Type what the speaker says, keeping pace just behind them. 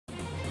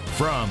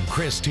From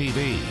Christi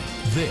TV,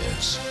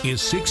 this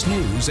is 6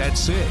 News at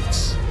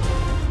 6.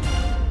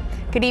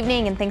 Good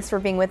evening and thanks for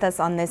being with us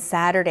on this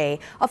Saturday.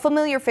 A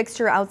familiar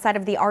fixture outside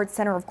of the Art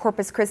Center of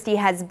Corpus Christi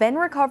has been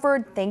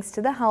recovered thanks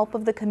to the help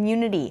of the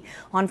community.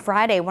 On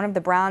Friday, one of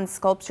the bronze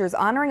sculptures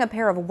honoring a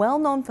pair of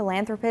well-known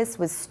philanthropists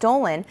was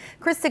stolen.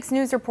 Chris 6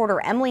 News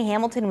reporter Emily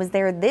Hamilton was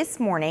there this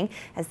morning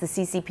as the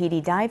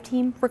CCPD dive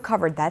team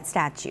recovered that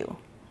statue.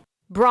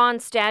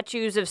 Bronze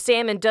statues of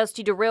Sam and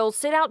Dusty Durrell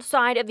sit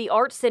outside of the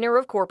Art Center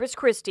of Corpus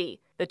Christi.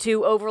 The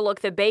two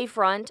overlook the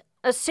bayfront,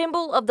 a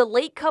symbol of the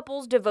late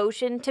couple's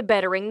devotion to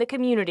bettering the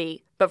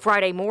community. But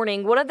Friday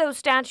morning, one of those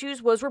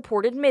statues was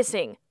reported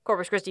missing.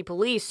 Corpus Christi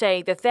police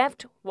say the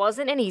theft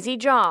wasn't an easy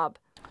job.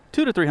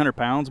 200 to 300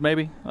 pounds,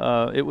 maybe.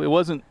 It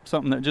wasn't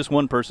something that just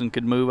one person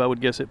could move. I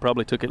would guess it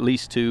probably took at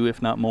least two,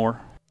 if not more.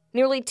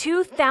 Nearly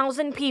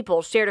 2,000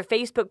 people shared a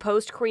Facebook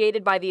post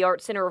created by the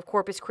Art Center of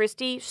Corpus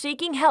Christi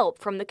seeking help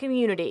from the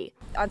community.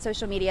 On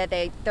social media,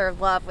 their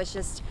love was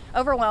just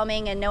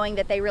overwhelming, and knowing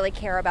that they really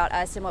care about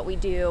us and what we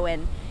do,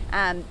 and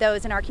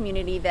those in our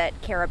community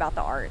that care about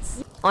the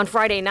arts. On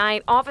Friday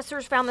night,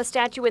 officers found the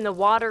statue in the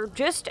water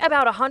just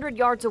about 100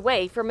 yards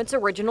away from its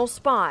original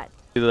spot.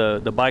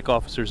 The bike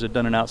officers had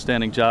done an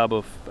outstanding job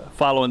of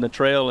following the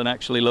trail and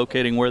actually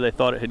locating where they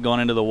thought it had gone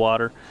into the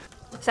water.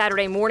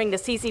 Saturday morning, the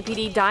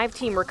CCPD dive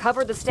team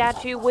recovered the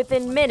statue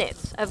within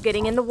minutes of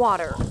getting in the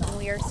water.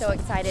 We are so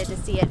excited to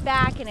see it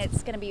back, and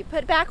it's going to be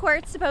put back where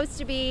it's supposed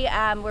to be.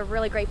 We're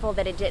really grateful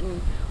that it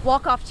didn't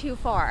walk off too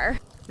far.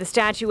 The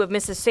statue of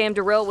Mrs. Sam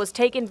Durrell was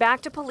taken back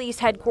to police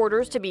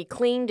headquarters to be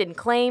cleaned and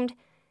claimed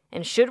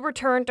and should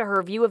return to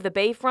her view of the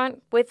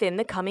bayfront within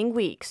the coming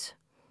weeks.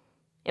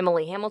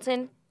 Emily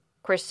Hamilton,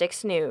 Chris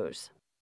 6 News.